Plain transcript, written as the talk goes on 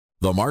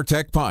The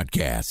Martech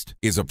Podcast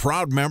is a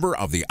proud member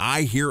of the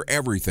I Hear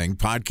Everything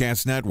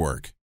Podcast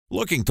Network.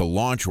 Looking to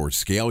launch or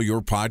scale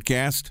your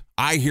podcast?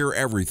 I Hear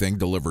Everything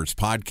delivers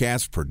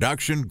podcast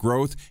production,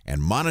 growth,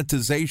 and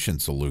monetization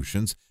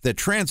solutions that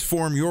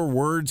transform your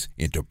words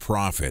into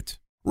profit.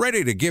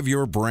 Ready to give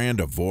your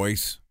brand a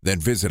voice? Then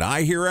visit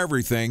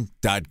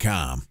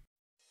iheareverything.com.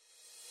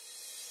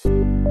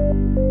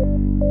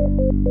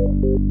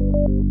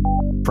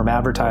 From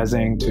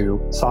advertising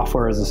to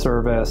software as a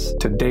service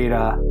to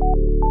data.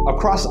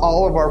 Across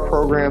all of our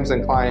programs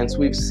and clients,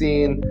 we've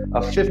seen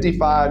a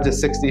 55 to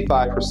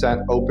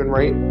 65% open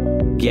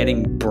rate.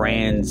 Getting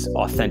brands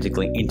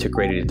authentically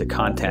integrated into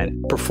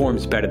content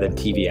performs better than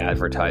TV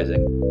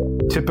advertising.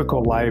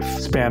 Typical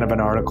lifespan of an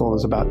article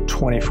is about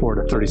 24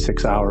 to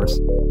 36 hours.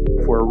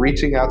 If we're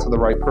reaching out to the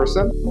right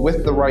person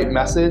with the right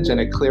message and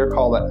a clear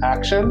call to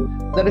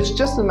action, then it's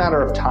just a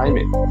matter of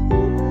timing.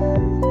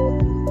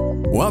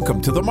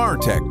 Welcome to the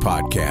Martech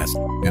Podcast,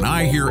 an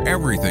I Hear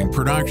Everything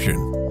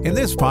production. In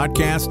this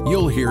podcast,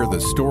 you'll hear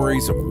the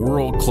stories of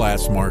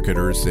world-class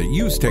marketers that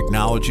use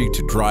technology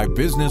to drive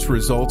business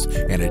results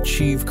and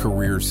achieve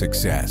career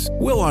success.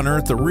 We'll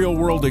unearth the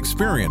real-world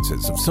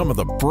experiences of some of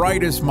the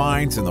brightest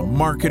minds in the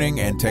marketing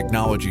and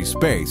technology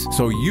space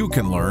so you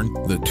can learn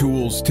the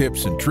tools,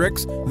 tips, and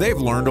tricks they've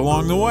learned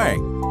along the way.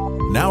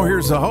 Now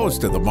here's the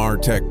host of the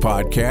Martech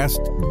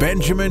Podcast,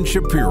 Benjamin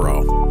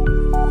Shapiro.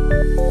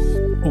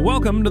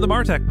 Welcome to the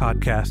Martech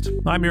Podcast.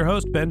 I'm your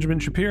host, Benjamin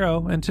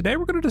Shapiro, and today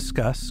we're going to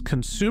discuss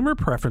consumer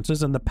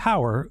preferences and the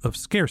power of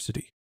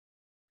scarcity.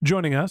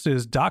 Joining us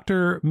is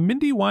Dr.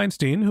 Mindy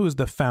Weinstein, who is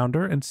the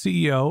founder and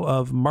CEO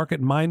of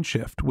Market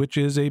Mindshift, which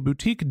is a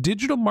boutique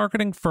digital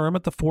marketing firm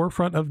at the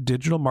forefront of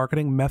digital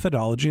marketing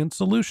methodology and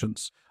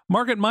solutions.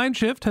 Market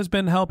Mindshift has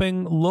been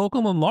helping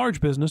local and large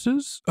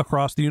businesses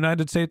across the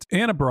United States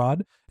and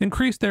abroad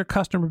increase their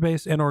customer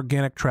base and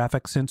organic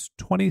traffic since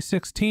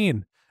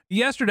 2016.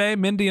 Yesterday,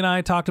 Mindy and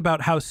I talked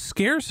about how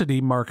scarcity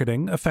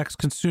marketing affects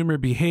consumer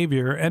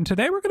behavior, and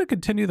today we're going to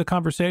continue the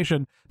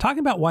conversation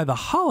talking about why the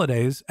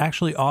holidays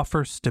actually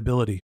offer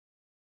stability.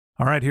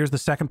 All right, here's the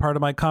second part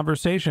of my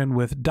conversation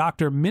with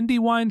Dr. Mindy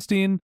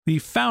Weinstein, the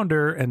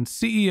founder and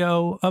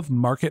CEO of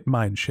Market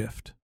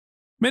Mindshift.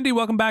 Mindy,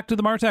 welcome back to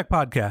the Martech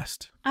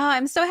Podcast. Oh,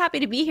 I'm so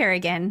happy to be here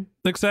again.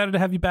 Excited to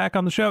have you back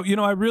on the show. You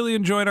know, I really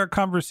enjoyed our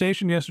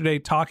conversation yesterday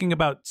talking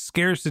about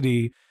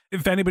scarcity.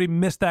 If anybody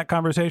missed that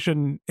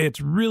conversation, it's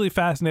really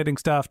fascinating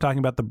stuff talking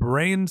about the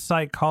brain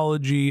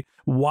psychology,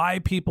 why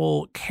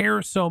people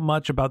care so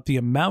much about the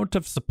amount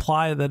of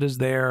supply that is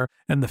there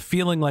and the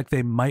feeling like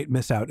they might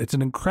miss out. It's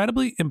an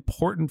incredibly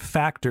important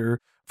factor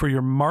for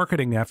your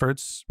marketing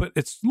efforts, but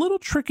it's a little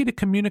tricky to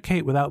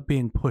communicate without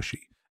being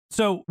pushy.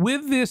 So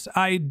with this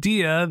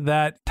idea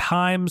that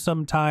time is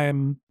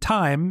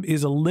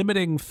a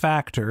limiting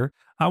factor,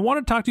 I want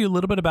to talk to you a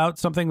little bit about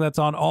something that's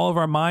on all of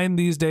our mind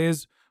these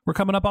days. We're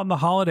coming up on the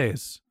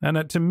holidays.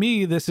 And to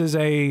me, this is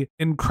a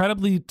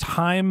incredibly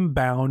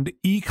time-bound,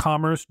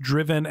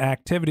 e-commerce-driven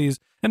activities.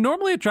 And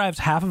normally it drives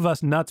half of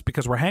us nuts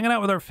because we're hanging out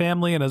with our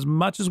family, and as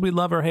much as we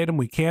love or hate them,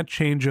 we can't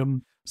change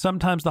them.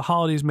 Sometimes the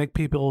holidays make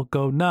people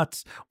go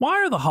nuts. Why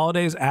are the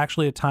holidays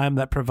actually a time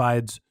that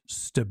provides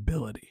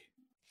stability?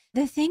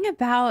 The thing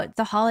about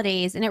the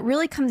holidays, and it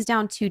really comes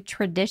down to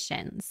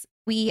traditions.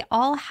 We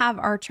all have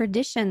our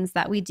traditions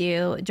that we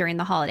do during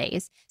the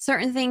holidays.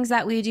 Certain things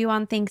that we do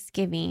on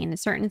Thanksgiving,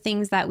 certain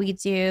things that we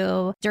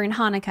do during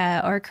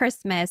Hanukkah or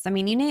Christmas. I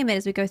mean, you name it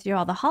as we go through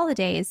all the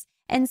holidays.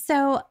 And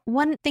so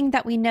one thing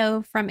that we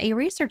know from a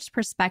research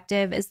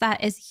perspective is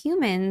that as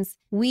humans,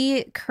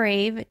 we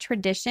crave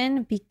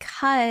tradition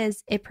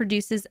because it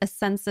produces a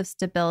sense of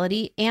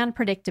stability and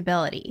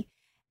predictability.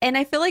 And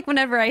I feel like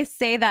whenever I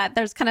say that,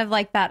 there's kind of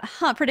like that,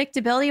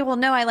 predictability. Well,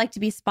 no, I like to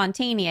be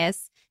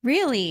spontaneous.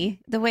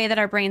 Really, the way that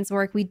our brains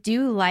work, we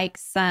do like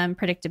some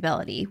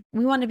predictability.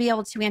 We want to be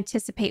able to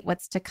anticipate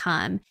what's to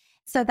come.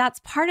 So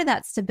that's part of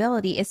that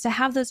stability, is to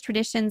have those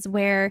traditions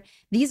where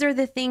these are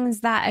the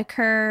things that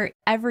occur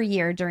every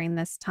year during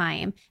this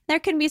time. There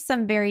can be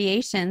some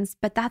variations,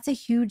 but that's a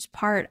huge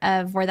part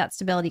of where that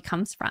stability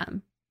comes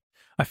from.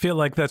 I feel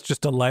like that's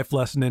just a life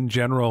lesson in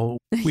general.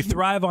 We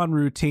thrive on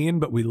routine,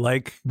 but we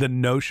like the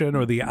notion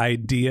or the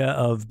idea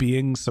of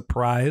being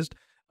surprised.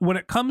 When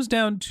it comes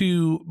down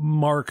to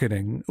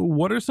marketing,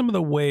 what are some of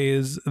the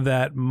ways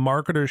that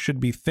marketers should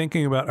be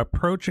thinking about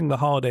approaching the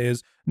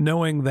holidays,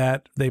 knowing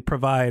that they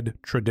provide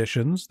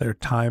traditions, they're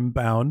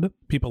time-bound,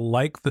 people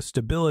like the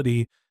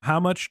stability? How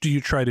much do you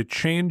try to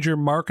change your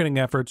marketing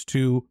efforts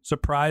to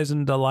surprise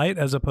and delight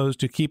as opposed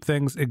to keep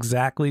things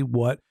exactly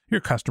what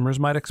your customers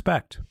might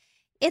expect?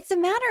 It's a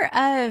matter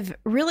of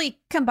really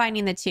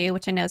combining the two,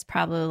 which I know is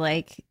probably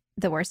like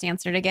the worst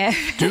answer to give.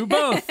 Do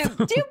both. Do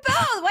both.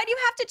 Why do you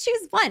have to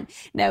choose one?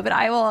 No, but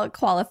I will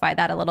qualify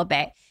that a little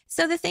bit.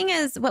 So the thing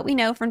is, what we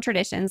know from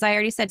traditions, I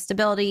already said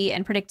stability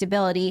and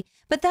predictability,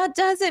 but that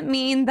doesn't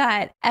mean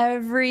that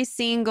every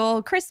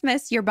single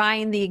Christmas you're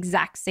buying the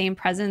exact same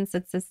presents.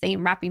 It's the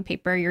same wrapping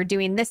paper. You're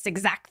doing this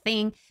exact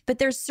thing, but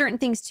there's certain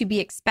things to be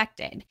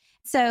expected.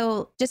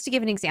 So just to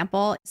give an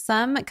example,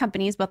 some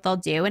companies, what they'll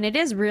do, and it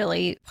is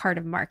really part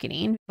of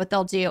marketing, but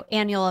they'll do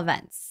annual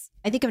events.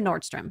 I think of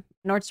Nordstrom.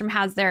 Nordstrom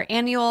has their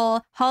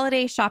annual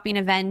holiday shopping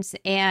event,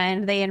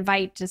 and they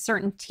invite a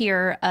certain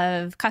tier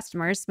of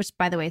customers, which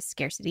by the way is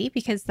scarcity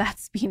because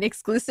that's being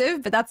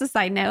exclusive, but that's a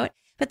side note.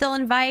 But they'll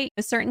invite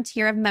a certain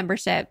tier of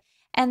membership,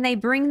 and they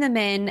bring them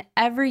in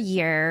every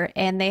year,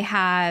 and they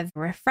have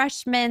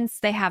refreshments.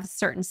 They have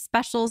certain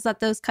specials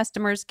that those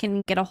customers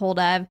can get a hold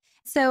of.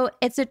 So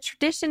it's a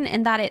tradition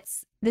in that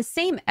it's the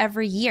same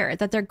every year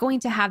that they're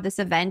going to have this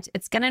event.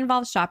 It's going to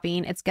involve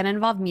shopping. It's going to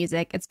involve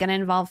music. It's going to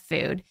involve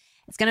food.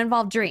 It's going to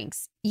involve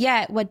drinks.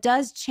 Yet what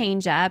does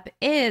change up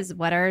is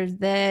what are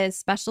the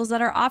specials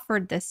that are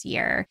offered this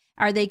year?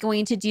 Are they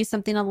going to do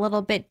something a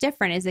little bit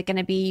different? Is it going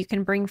to be you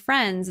can bring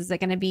friends? Is it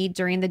going to be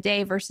during the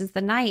day versus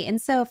the night?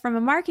 And so from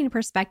a marketing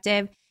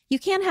perspective, you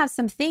can have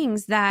some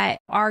things that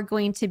are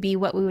going to be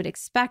what we would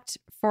expect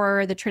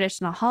for the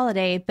traditional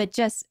holiday, but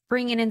just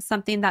bringing in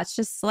something that's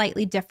just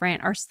slightly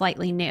different or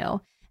slightly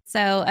new.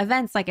 So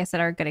events, like I said,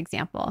 are a good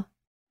example.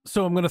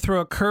 So I'm going to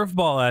throw a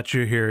curveball at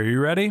you here. Are you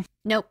ready?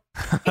 Nope.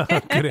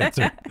 Good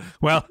answer.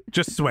 Well,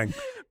 just swing.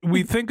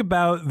 We think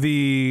about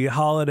the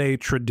holiday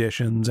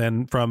traditions,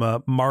 and from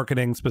a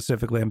marketing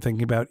specifically, I'm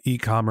thinking about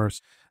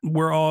e-commerce.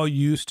 We're all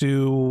used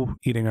to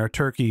eating our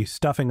turkey,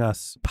 stuffing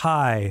us,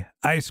 pie,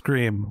 ice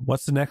cream.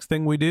 What's the next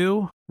thing we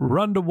do?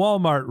 Run to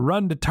Walmart,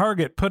 run to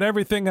Target, put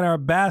everything in our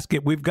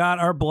basket. We've got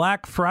our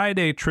Black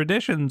Friday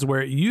traditions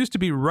where it used to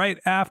be right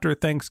after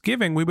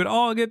Thanksgiving. We would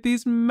all get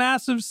these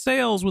massive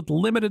sales with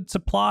limited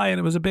supply, and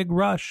it was a big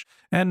rush.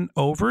 And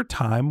over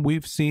time,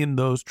 we've seen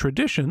those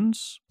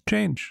traditions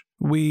change.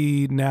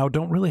 We now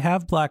don't really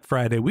have Black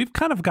Friday. We've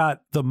kind of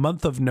got the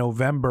month of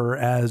November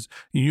as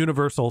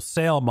Universal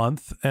Sale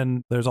Month,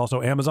 and there's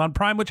also Amazon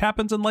Prime, which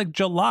happens in like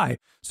July.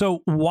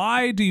 So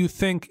why do you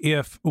think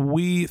if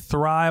we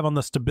thrive on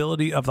the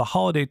stability of the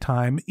holiday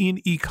time in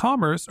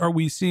e-commerce, are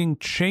we seeing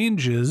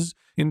changes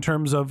in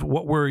terms of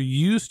what we're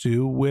used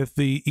to with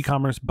the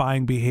e-commerce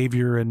buying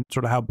behavior and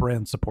sort of how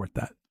brands support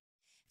that?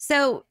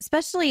 So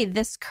especially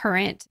this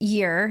current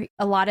year,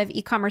 a lot of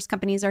e-commerce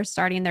companies are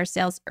starting their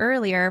sales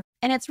earlier,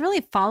 and it's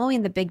really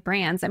following the big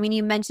brands. I mean,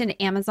 you mentioned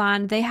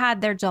Amazon. They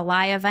had their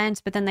July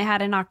event, but then they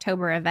had an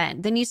October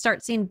event. Then you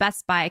start seeing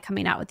Best Buy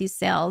coming out with these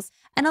sales.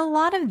 And a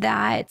lot of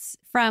that,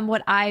 from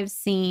what I've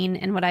seen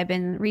and what I've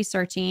been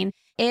researching,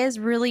 is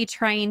really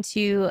trying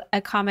to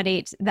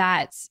accommodate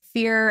that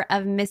fear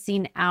of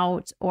missing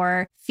out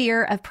or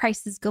fear of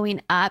prices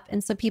going up.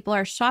 And so people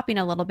are shopping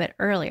a little bit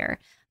earlier.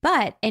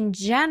 But in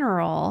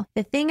general,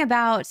 the thing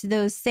about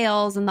those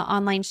sales and the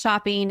online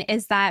shopping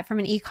is that from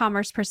an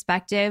e-commerce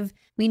perspective,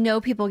 we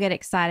know people get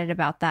excited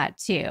about that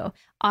too.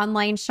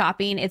 Online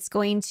shopping, it's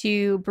going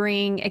to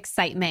bring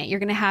excitement.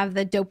 You're going to have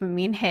the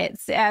dopamine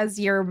hits as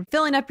you're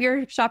filling up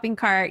your shopping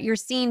cart, you're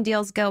seeing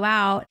deals go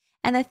out.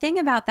 And the thing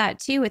about that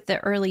too with the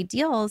early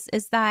deals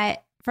is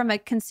that from a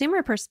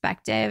consumer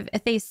perspective,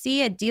 if they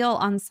see a deal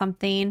on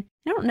something,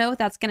 I don't know if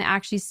that's going to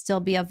actually still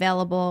be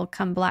available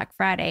come Black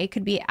Friday. It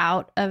could be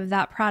out of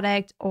that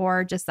product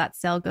or just that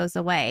sale goes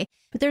away.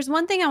 But there's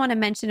one thing I want to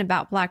mention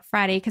about Black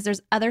Friday because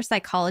there's other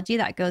psychology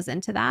that goes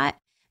into that.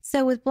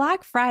 So with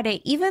Black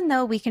Friday, even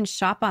though we can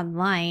shop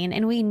online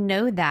and we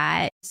know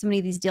that so many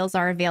of these deals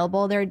are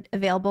available, they're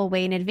available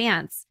way in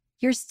advance,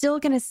 you're still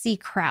going to see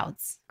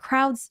crowds.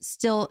 Crowds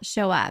still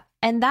show up.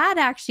 And that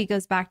actually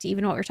goes back to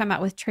even what we're talking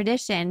about with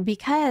tradition,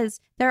 because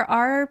there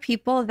are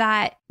people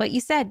that, what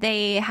you said,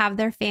 they have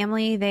their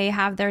family, they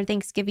have their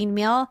Thanksgiving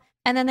meal,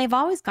 and then they've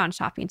always gone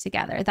shopping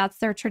together. That's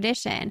their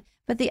tradition.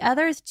 But the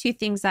other two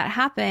things that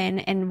happen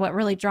and what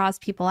really draws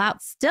people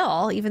out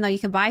still, even though you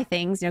can buy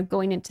things,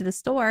 going into the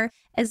store,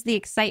 is the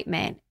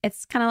excitement.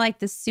 It's kind of like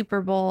the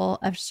Super Bowl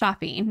of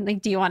shopping.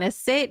 Like, do you want to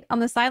sit on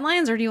the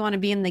sidelines or do you want to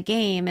be in the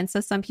game? And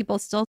so some people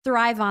still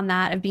thrive on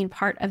that, of being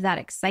part of that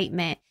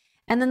excitement.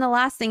 And then the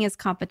last thing is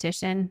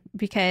competition,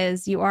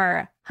 because you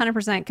are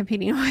 100%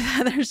 competing with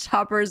other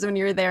shoppers when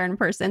you're there in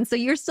person. So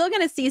you're still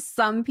going to see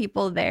some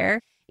people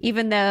there,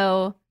 even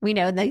though we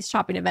know these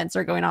shopping events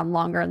are going on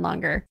longer and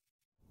longer.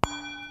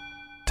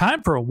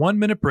 Time for a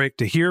 1-minute break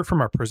to hear from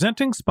our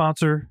presenting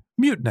sponsor,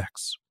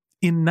 Mutinex.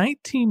 In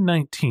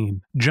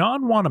 1919,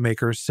 John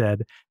Wanamaker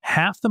said,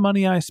 "Half the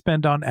money I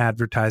spend on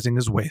advertising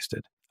is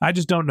wasted. I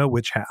just don't know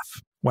which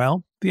half."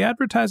 Well, the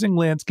advertising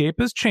landscape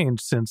has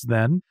changed since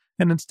then,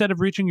 and instead of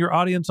reaching your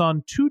audience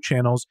on 2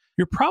 channels,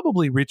 you're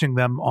probably reaching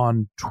them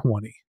on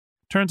 20.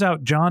 Turns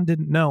out John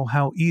didn't know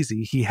how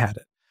easy he had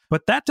it.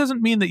 But that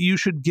doesn't mean that you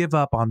should give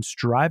up on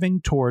striving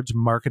towards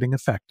marketing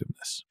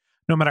effectiveness.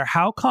 No matter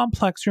how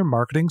complex your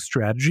marketing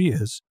strategy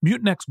is,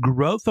 Mutinex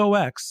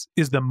GrowthOS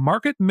is the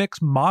market mix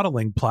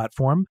modeling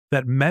platform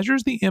that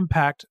measures the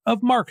impact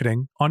of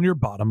marketing on your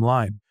bottom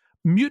line.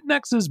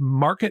 Mutinex's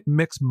market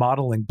mix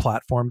modeling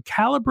platform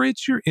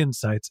calibrates your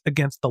insights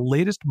against the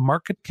latest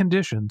market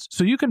conditions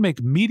so you can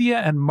make media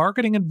and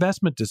marketing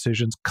investment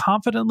decisions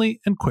confidently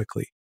and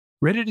quickly.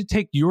 Ready to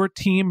take your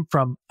team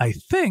from "I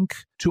think"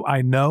 to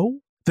 "I know"?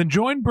 Then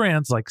join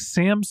brands like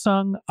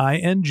Samsung,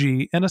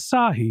 ING, and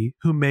Asahi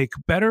who make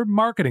better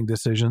marketing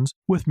decisions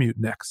with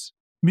Mutinex.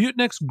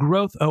 Mutinex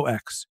Growth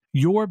OX.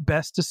 Your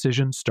best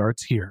decision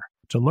starts here.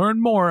 To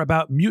learn more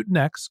about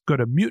Mutinex, go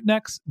to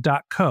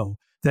mutinex.co.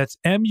 That's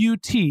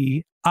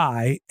MUTINEX.co.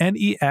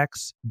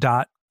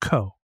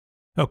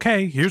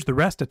 Okay, here's the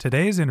rest of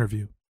today's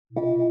interview.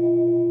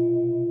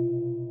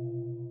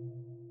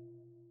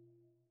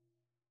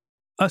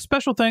 A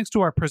special thanks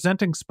to our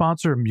presenting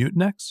sponsor,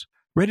 Mutinex.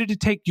 Ready to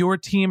take your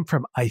team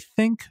from I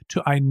think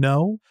to I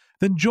know?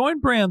 Then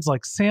join brands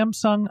like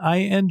Samsung,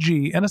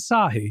 ING, and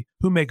Asahi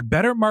who make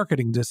better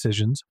marketing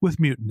decisions with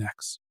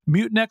Mutinex.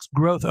 Mutinex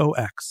Growth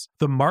OX,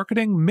 the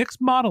marketing mix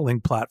modeling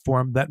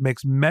platform that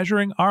makes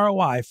measuring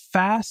ROI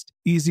fast,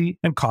 easy,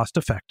 and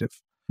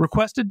cost-effective.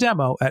 Request a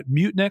demo at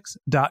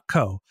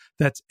mutinex.co.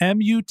 That's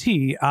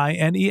MUTINEX.co.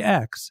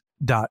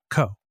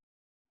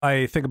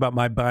 I think about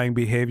my buying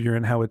behavior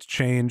and how it's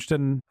changed.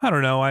 And I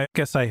don't know, I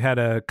guess I had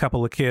a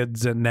couple of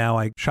kids and now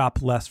I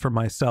shop less for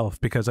myself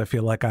because I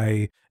feel like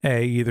I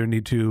either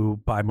need to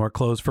buy more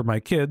clothes for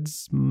my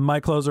kids. My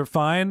clothes are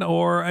fine.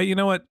 Or, you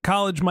know what,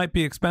 college might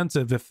be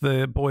expensive if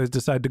the boys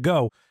decide to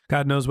go.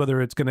 God knows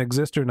whether it's going to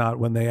exist or not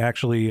when they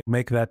actually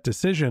make that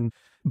decision.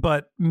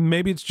 But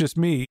maybe it's just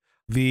me.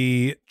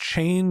 The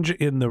change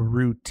in the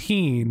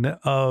routine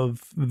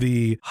of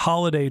the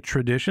holiday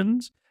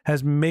traditions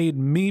has made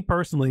me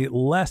personally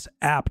less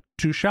apt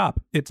to shop.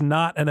 It's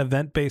not an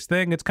event-based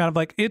thing. It's kind of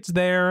like, it's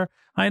there.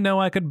 I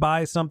know I could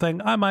buy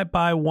something. I might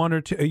buy one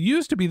or two. It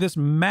used to be this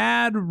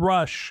mad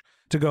rush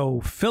to go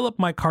fill up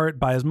my cart,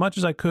 buy as much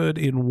as I could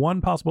in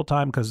one possible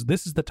time, because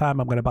this is the time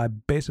I'm going to buy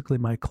basically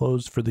my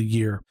clothes for the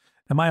year.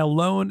 Am I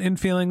alone in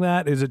feeling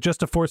that? Is it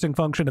just a forcing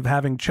function of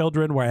having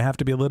children where I have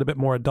to be a little bit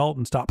more adult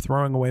and stop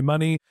throwing away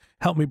money?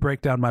 Help me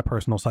break down my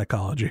personal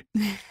psychology.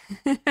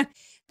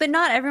 But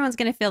not everyone's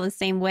going to feel the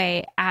same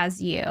way as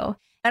you.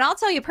 And I'll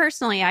tell you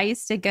personally, I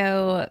used to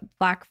go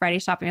Black Friday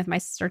shopping with my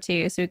sister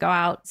too. So we go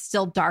out,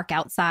 still dark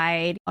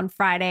outside on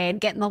Friday and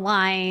get in the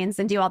lines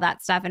and do all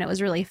that stuff. And it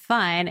was really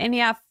fun. And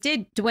yeah, it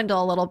did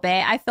dwindle a little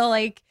bit. I feel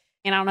like,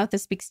 and I don't know if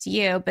this speaks to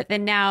you, but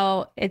then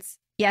now it's,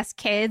 yes,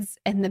 kids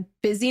and the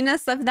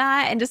busyness of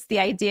that. And just the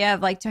idea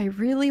of like, do I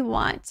really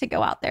want to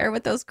go out there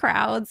with those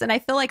crowds? And I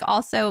feel like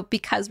also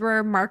because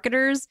we're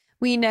marketers,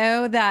 we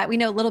know a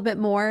little bit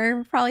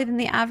more probably than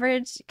the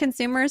average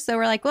consumer. So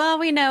we're like, well,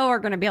 we know we're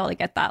going to be able to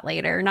get that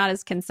later, not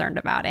as concerned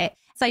about it.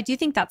 So I do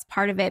think that's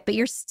part of it, but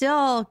you're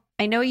still,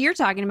 I know what you're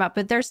talking about,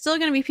 but there's still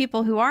going to be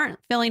people who aren't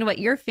feeling what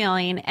you're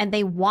feeling and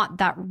they want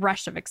that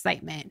rush of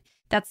excitement.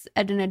 That's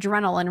an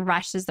adrenaline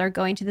rush as they're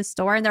going to the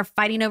store and they're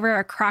fighting over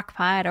a crock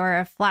pot or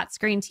a flat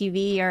screen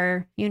TV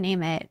or you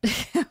name it.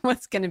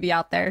 What's going to be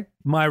out there?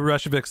 My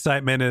rush of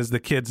excitement is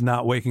the kids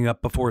not waking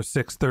up before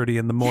 6:30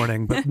 in the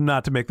morning, but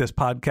not to make this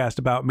podcast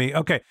about me.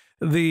 Okay,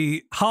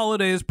 the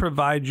holidays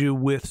provide you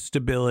with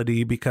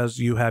stability because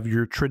you have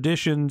your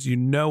traditions, you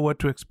know what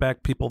to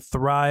expect, people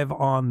thrive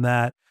on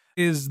that.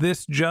 Is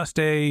this just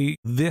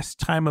this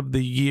time of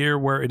the year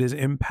where it is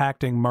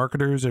impacting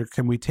marketers, or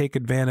can we take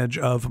advantage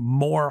of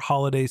more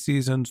holiday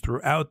seasons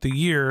throughout the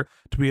year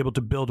to be able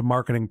to build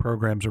marketing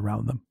programs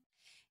around them?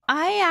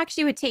 I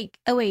actually would take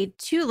away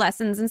two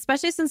lessons,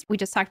 especially since we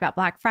just talked about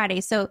Black Friday.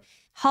 So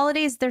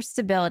holidays, there's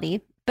stability,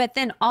 but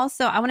then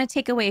also I want to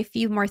take away a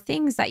few more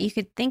things that you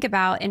could think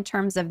about in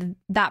terms of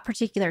that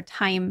particular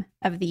time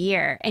of the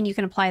year, and you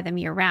can apply them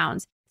year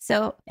round.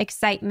 So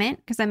excitement,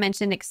 because I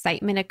mentioned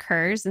excitement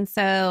occurs. And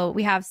so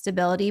we have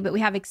stability, but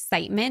we have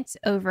excitement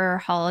over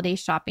holiday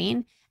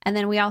shopping. And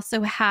then we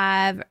also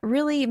have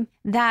really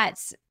that,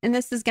 and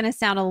this is going to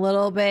sound a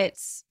little bit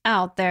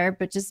out there,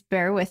 but just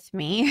bear with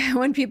me.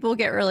 When people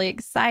get really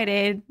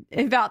excited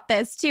about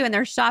this too, and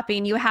they're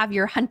shopping, you have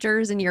your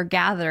hunters and your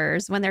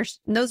gatherers when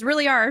those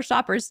really are our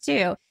shoppers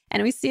too.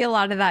 And we see a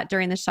lot of that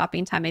during the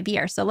shopping time of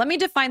year. So let me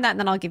define that. And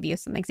then I'll give you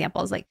some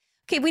examples. Like,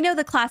 okay, we know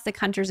the classic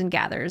hunters and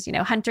gatherers,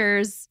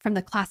 hunters from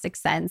the classic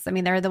sense. I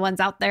mean, they're the ones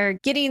out there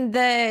getting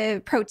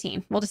the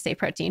protein. We'll just say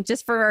protein,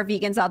 just for our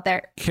vegans out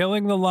there.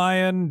 Killing the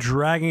lion,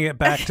 dragging it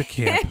back to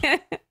camp.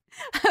 I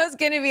was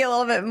going to be a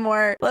little bit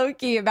more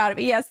low-key about it,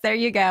 but yes, there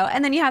you go.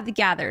 And then you have the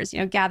gatherers,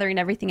 gathering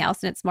everything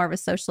else, and it's more of a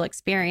social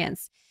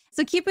experience.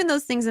 So keeping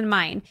those things in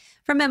mind,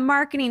 from a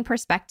marketing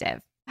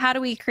perspective, how do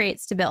we create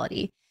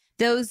stability?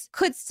 Those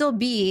could still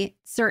be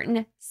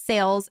certain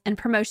sales and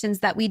promotions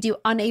that we do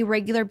on a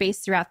regular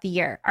basis throughout the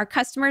year. Our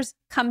customers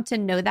come to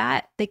know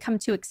that. They come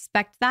to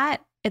expect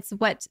that. It's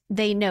what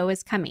they know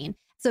is coming.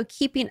 So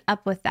keeping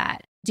up with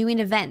that, doing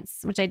events,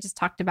 which I just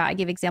talked about. I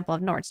gave an example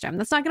of Nordstrom.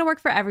 That's not going to work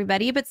for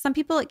everybody, but some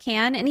people it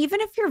can. And even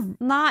if you're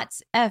not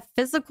a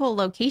physical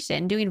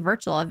location, doing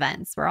virtual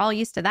events, we're all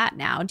used to that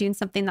now, doing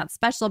something that's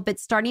special, but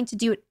starting to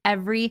do it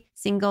every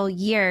single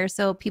year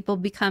so people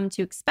become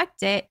to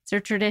expect it. It's a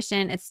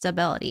tradition, it's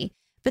stability.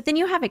 But then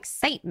you have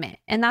excitement.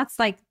 And that's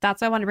why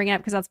I want to bring it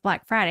up, because that's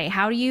Black Friday.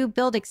 How do you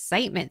build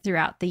excitement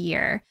throughout the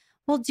year?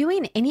 Well,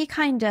 doing any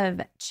kind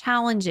of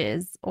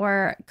challenges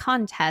or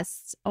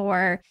contests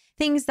or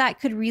things that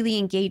could really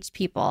engage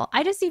people.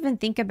 I just even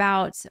think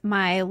about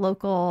my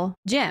local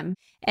gym.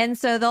 And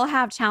so they'll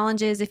have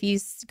challenges. If you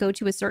go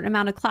to a certain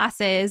amount of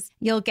classes,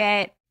 you'll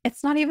get,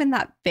 it's not even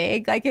that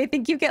big. Like I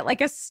think you get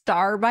like a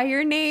star by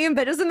your name,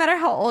 but it doesn't matter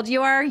how old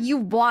you are. You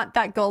want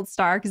that gold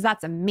star because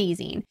that's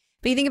amazing.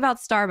 But you think about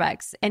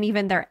Starbucks and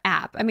even their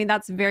app. I mean,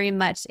 that's very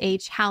much a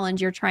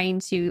challenge. You're trying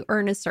to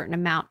earn a certain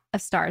amount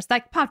of stars.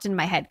 That popped in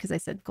my head because I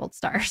said gold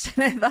stars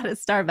and I thought of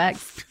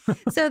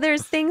Starbucks. So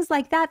there's things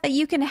like that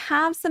you can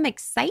have some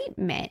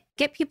excitement,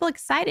 get people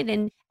excited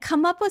and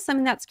come up with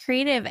something that's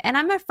creative. And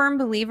I'm a firm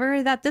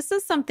believer that this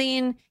is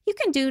something you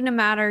can do no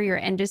matter your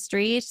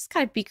industry. It's just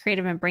kind of be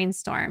creative and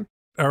brainstorm.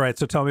 All right.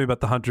 So tell me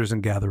about the hunters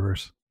and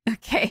gatherers.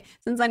 Okay.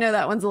 Since I know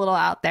that one's a little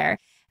out there.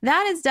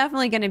 That is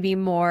definitely going to be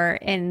more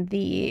in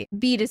the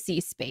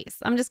B2C space.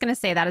 I'm just going to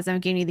say that as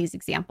I'm giving you these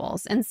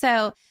examples. And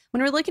so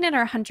when we're looking at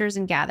our hunters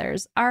and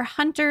gatherers, our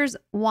hunters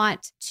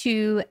want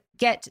to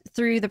get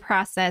through the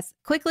process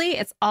quickly.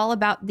 It's all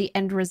about the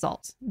end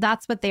result.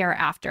 That's what they are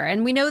after.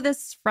 And we know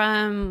this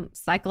from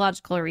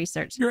psychological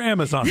research. Your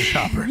Amazon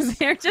shoppers.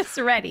 They're just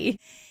ready.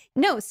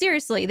 No,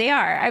 seriously, they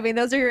are. I mean,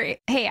 those are,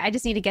 hey, I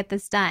just need to get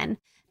this done.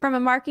 From a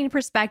marketing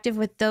perspective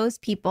with those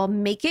people,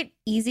 make it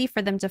easy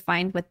for them to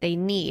find what they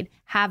need.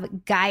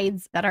 Have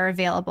guides that are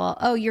available.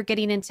 Oh, you're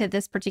getting into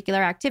this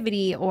particular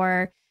activity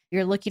or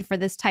you're looking for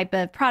this type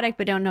of product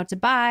but don't know what to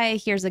buy.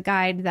 Here's a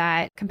guide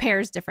that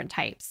compares different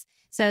types.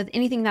 So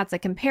anything that's a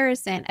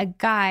comparison, a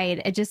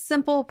guide, a just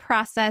simple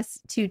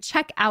process to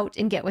check out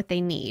and get what they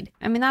need.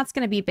 I mean, that's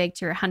going to be big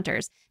to your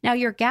hunters. Now,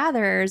 your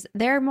gatherers,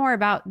 they're more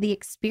about the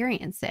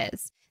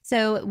experiences.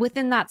 So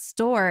within that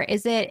store,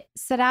 is it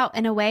set out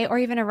in a way or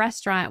even a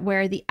restaurant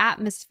where the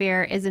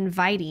atmosphere is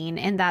inviting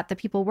and that the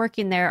people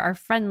working there are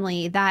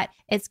friendly, that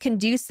it's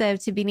conducive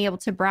to being able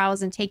to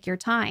browse and take your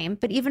time?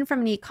 But even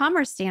from an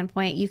e-commerce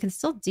standpoint, you can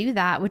still do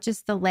that with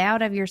just the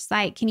layout of your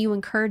site. Can you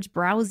encourage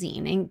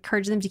browsing,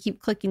 encourage them to keep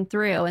clicking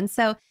through? And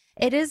so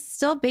it is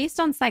still based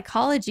on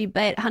psychology,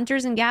 but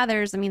hunters and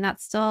gatherers, I mean,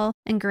 that's still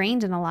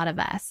ingrained in a lot of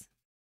us.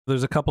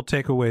 There's a couple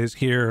takeaways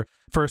here.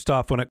 First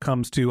off, when it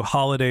comes to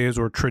holidays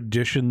or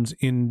traditions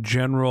in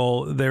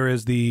general, there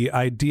is the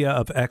idea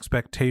of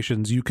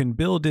expectations. You can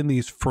build in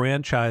these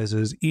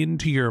franchises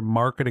into your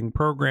marketing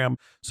program.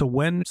 So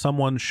when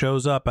someone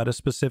shows up at a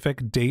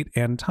specific date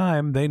and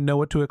time, they know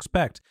what to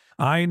expect.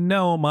 I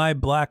know my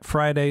Black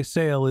Friday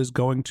sale is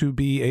going to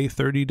be a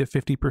 30 to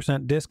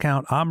 50%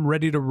 discount. I'm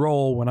ready to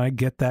roll when I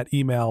get that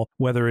email,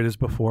 whether it is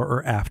before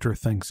or after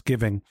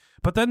Thanksgiving.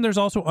 But then there's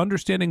also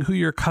understanding who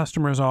your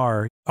customers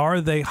are.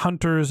 Are they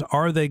hunters?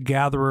 Are they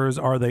gatherers?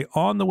 Are they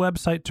on the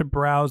website to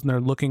browse and they're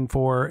looking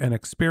for an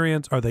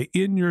experience? Are they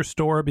in your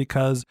store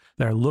because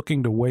they're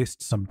looking to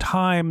waste some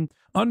time?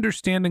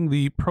 Understanding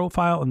the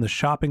profile and the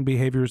shopping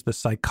behaviors, the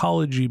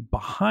psychology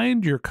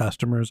behind your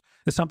customers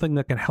is something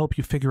that can help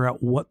you figure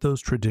out what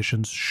those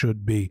traditions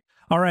should be.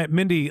 All right,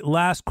 Mindy,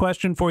 last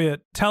question for you.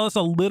 Tell us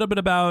a little bit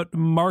about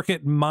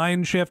Market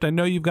Mindshift. I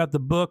know you've got the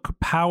book,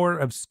 Power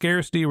of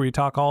Scarcity, where you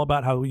talk all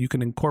about how you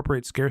can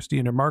incorporate scarcity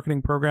in your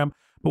marketing program.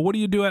 But what do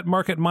you do at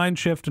Market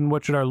Mindshift, and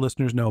what should our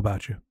listeners know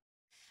about you?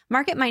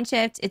 Market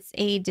Mindshift, it's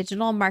a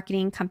digital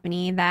marketing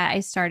company that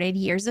I started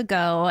years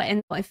ago,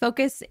 and my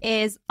focus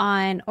is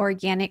on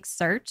organic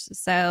search.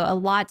 So a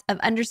lot of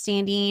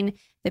understanding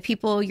the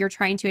people you're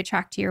trying to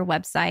attract to your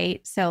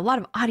website. So a lot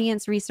of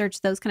audience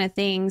research, those kind of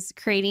things,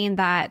 creating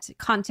that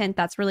content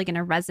that's really going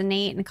to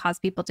resonate and cause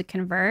people to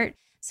convert.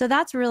 So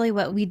that's really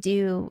what we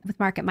do with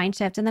Market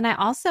Mindshift. And then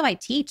I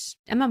teach.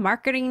 I'm a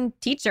marketing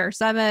teacher.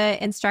 So I'm an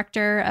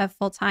instructor of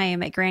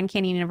full-time at Grand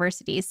Canyon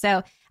University.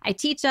 So I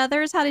teach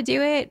others how to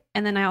do it.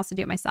 And then I also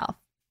do it myself.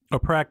 A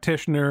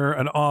practitioner,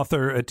 an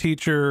author, a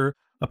teacher,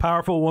 a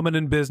powerful woman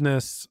in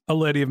business, a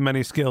lady of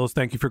many skills.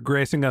 Thank you for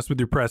gracing us with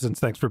your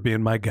presence. Thanks for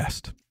being my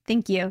guest.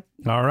 Thank you.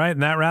 All right.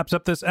 And that wraps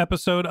up this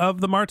episode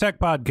of the Martech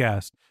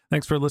Podcast.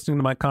 Thanks for listening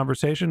to my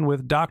conversation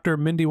with Dr.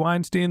 Mindy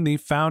Weinstein, the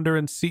founder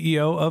and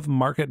CEO of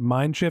Market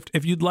Mindshift.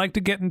 If you'd like to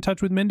get in touch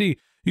with Mindy,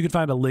 you can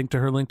find a link to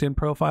her LinkedIn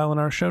profile in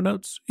our show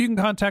notes. You can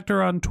contact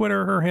her on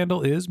Twitter. Her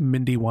handle is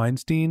Mindy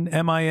Weinstein,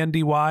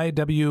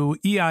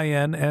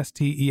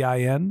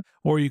 MindyWeinstein,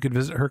 or you could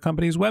visit her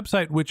company's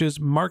website, which is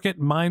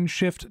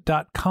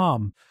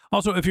marketmindshift.com.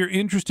 Also, if you're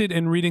interested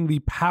in reading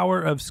The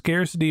Power of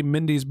Scarcity,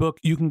 Mindy's book,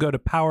 you can go to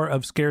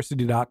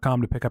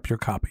powerofscarcity.com to pick up your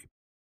copy.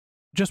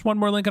 Just one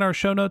more link in our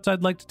show notes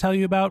I'd like to tell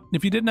you about.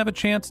 If you didn't have a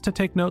chance to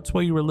take notes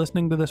while you were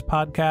listening to this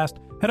podcast,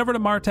 head over to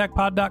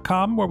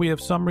martechpod.com, where we have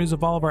summaries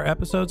of all of our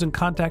episodes and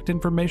contact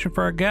information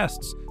for our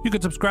guests. You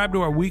can subscribe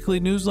to our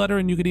weekly newsletter,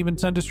 and you can even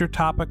send us your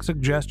topic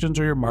suggestions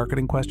or your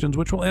marketing questions,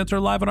 which we'll answer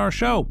live on our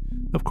show.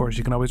 Of course,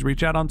 you can always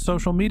reach out on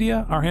social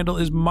media. Our handle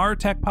is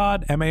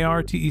MarTechPod,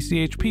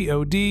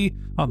 MarTechPod,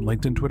 on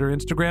LinkedIn, Twitter,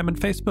 Instagram, and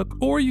Facebook,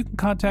 or you can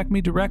contact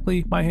me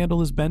directly. My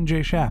handle is Ben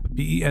J. Shap,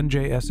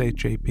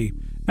 BenJSHAP.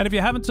 And if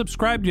you haven't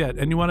subscribed yet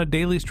and you want a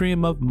daily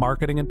stream of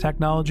marketing and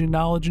technology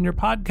knowledge in your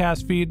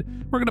podcast feed,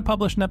 we're going to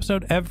publish an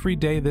episode every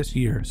day this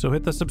year. So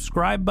hit the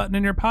subscribe button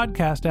in your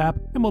podcast app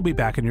and we'll be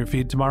back in your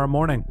feed tomorrow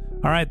morning.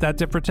 All right,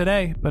 that's it for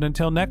today. But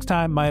until next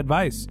time, my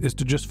advice is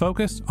to just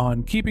focus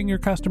on keeping your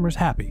customers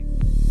happy.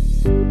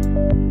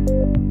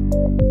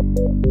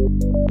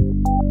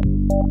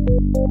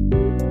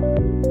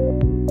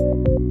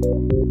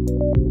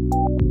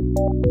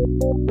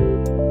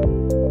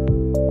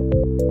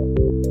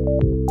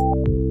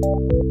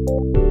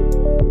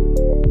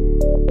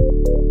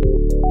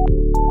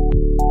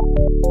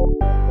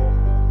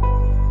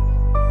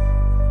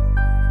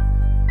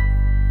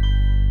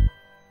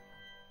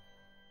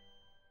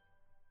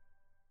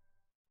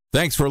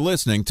 Thanks for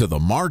listening to the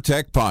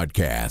MarTech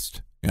Podcast,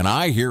 an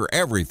I Hear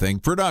Everything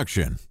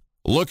production.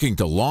 Looking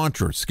to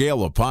launch or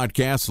scale a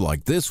podcast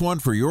like this one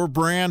for your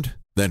brand?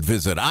 Then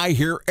visit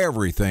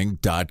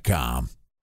iheareverything.com.